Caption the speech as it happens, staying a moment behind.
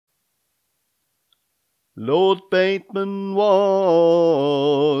Lord Bateman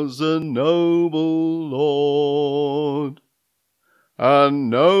was a noble lord, a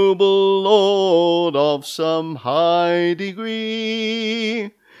noble lord of some high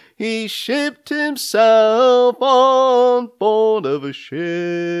degree. He shipped himself on board of a ship,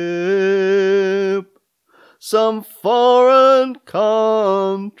 some foreign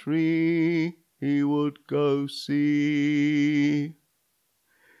country he would go see.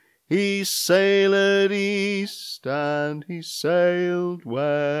 He sailed east and he sailed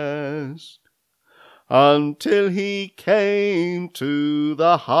west, until he came to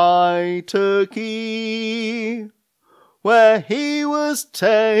the high Turkey, where he was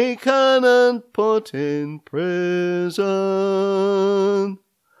taken and put in prison,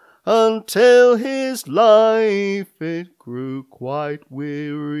 until his life it grew quite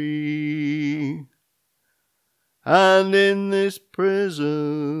weary. And in this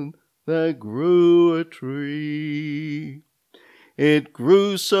prison there grew a tree. It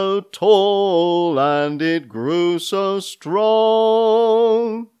grew so tall and it grew so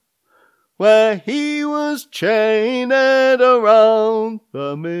strong, where he was chained around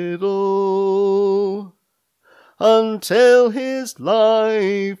the middle, until his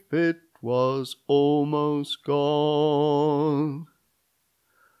life it was almost gone.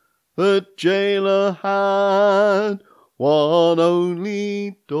 The jailer had one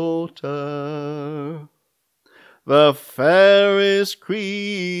only daughter, the fairest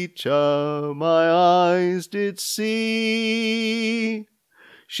creature my eyes did see.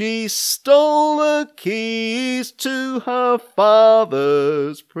 She stole the keys to her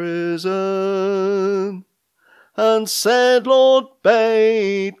father's prison, and said Lord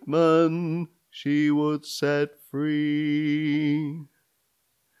Bateman she would set free.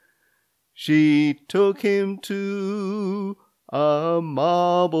 She took him to a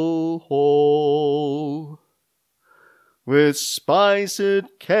marble hall, with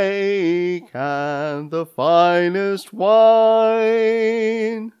spiced cake and the finest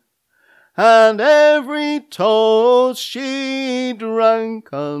wine, and every toast she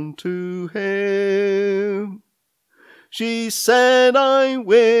drank unto him. She said, I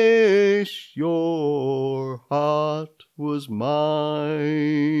wish your heart was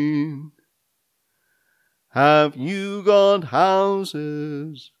mine. Have you got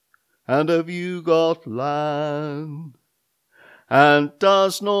houses, and have you got land? And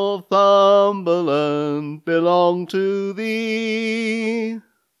does Northumberland belong to thee?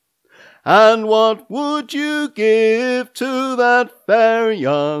 And what would you give to that fair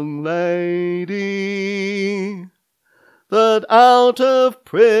young lady, that out of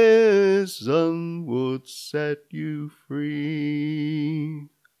prison would set you free?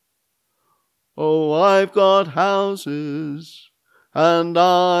 Oh, I've got houses, and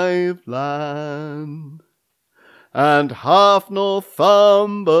I've land, and half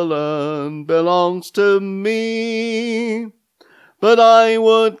Northumberland belongs to me, but I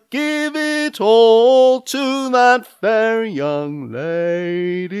would give it all to that fair young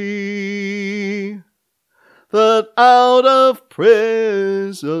lady, that out of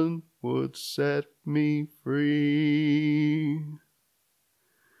prison would set me free.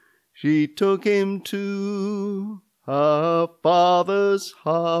 She took him to her father's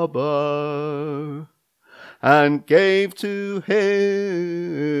harbour, and gave to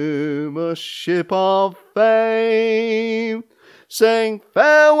him a ship of fame, saying,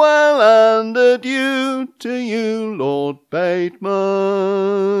 farewell and adieu to you, Lord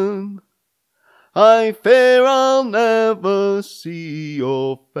Bateman. I fear I'll never see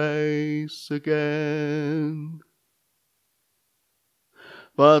your face again.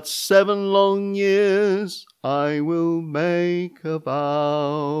 But 7 long years I will make a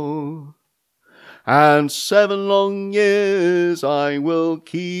vow, and 7 long years I will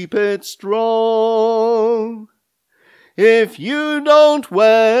keep it strong. If you don't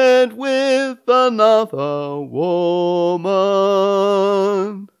wed with another woman,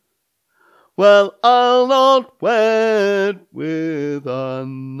 well, I'll not wed with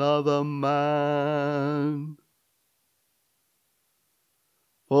another man.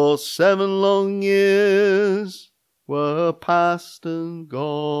 For 7 long years were past and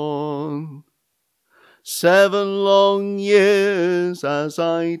gone, 7 long years as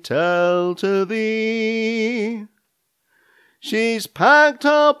I tell to thee. She's packed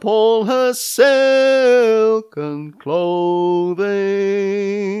up all her silken clothing,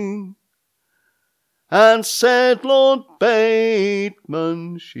 and said Lord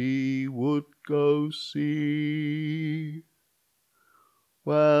Bateman she would go see.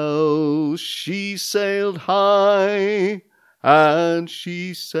 Well, she sailed high and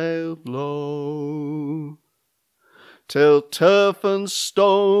she sailed low, till turf and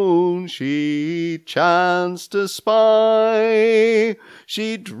stone she chanced to spy.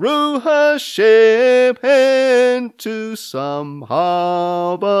 She drew her ship into some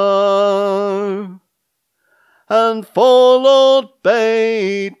harbour, and for Lord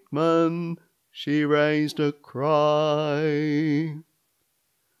Bateman she raised a cry.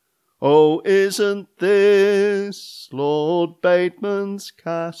 Oh, isn't this Lord Bateman's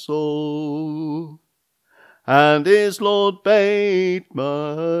castle? And is Lord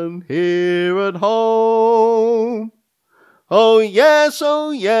Bateman here at home? Oh yes,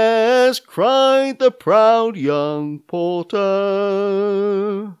 cried the proud young porter.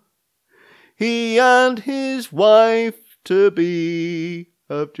 He and his wife-to-be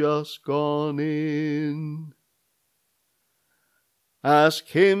have just gone in. Ask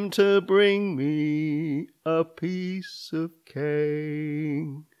him to bring me a piece of cake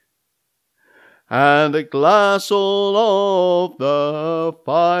and a glass all of the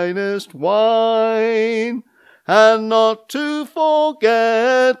finest wine, and not to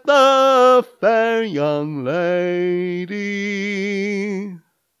forget the fair young lady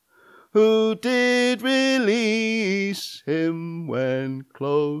who did release him when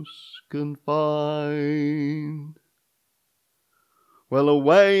close confined. Well,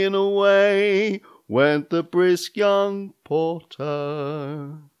 away and away went the brisk young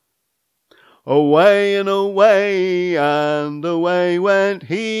porter. Away and away and away went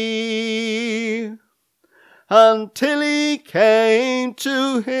he, until he came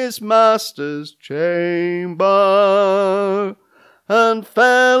to his master's chamber, and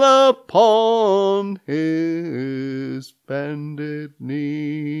fell upon his bended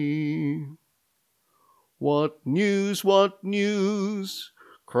knee. What news,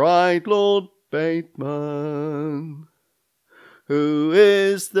 cried Lord Bateman. Who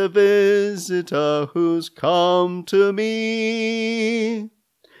is the visitor who's come to me?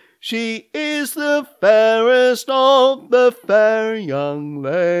 She is the fairest of the fair young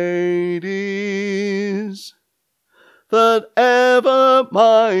ladies that ever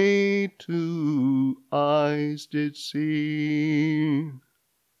my two eyes did see.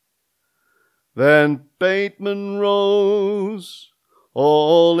 Then Bateman rose,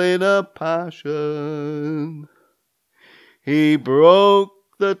 all in a passion. He broke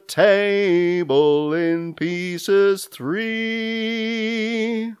the table in pieces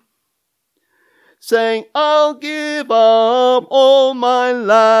 3, saying, I'll give up all my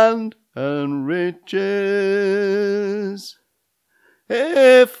land and riches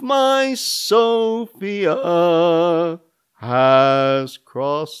if my Sophia has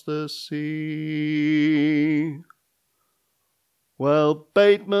crossed the sea. Well,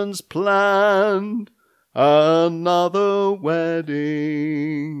 Bateman's planned another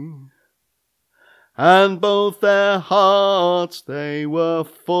wedding, and both their hearts they were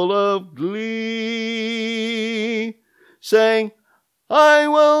full of glee, saying, I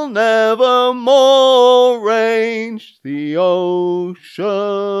will never more range the ocean.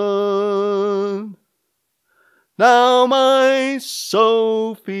 Now my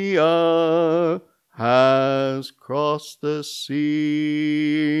Sophia has crossed the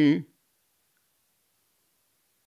sea.